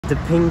the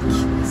pink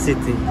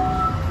city,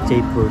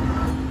 Jaipur.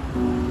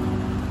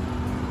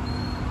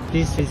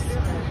 This is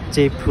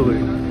Jaipur,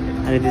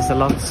 and it is a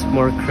lot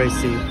more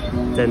crazy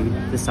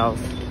than the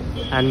south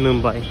and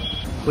Mumbai,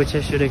 which I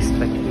should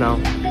expect now.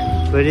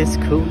 But it is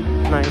cool,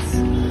 nice,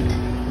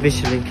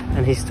 visually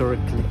and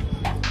historically.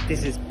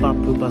 This is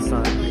Bapu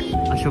Bazaar,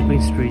 a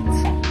shopping street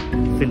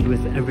filled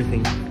with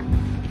everything.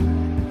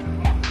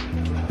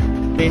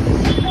 This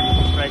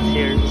right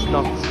here is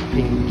not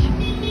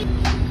pink.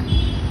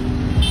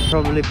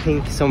 Probably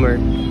pink somewhere,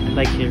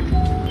 like here.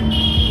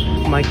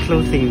 My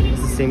clothing is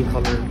the same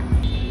color.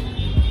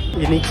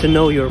 You need to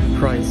know your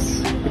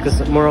price,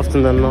 because more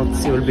often than not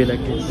it will be like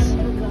this.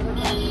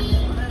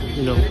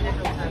 You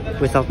know,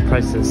 without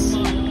prices.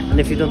 And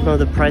if you don't know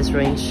the price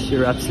range,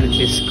 you're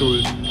absolutely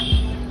screwed.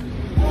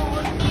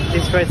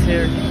 This right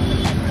here,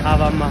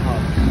 Hava Mahal.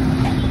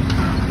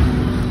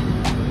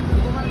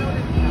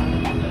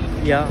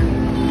 Yeah,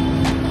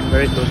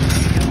 very good.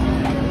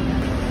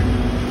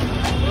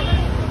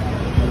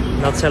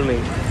 Now tell me,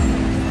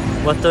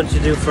 what don't you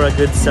do for a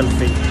good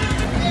selfie?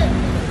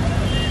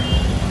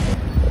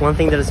 One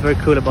thing that is very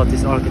cool about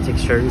this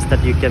architecture is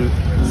that you can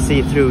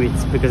see through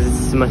it because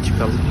it's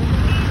symmetrical.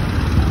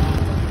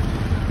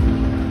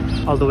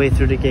 All the way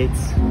through the gates,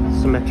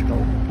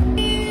 symmetrical.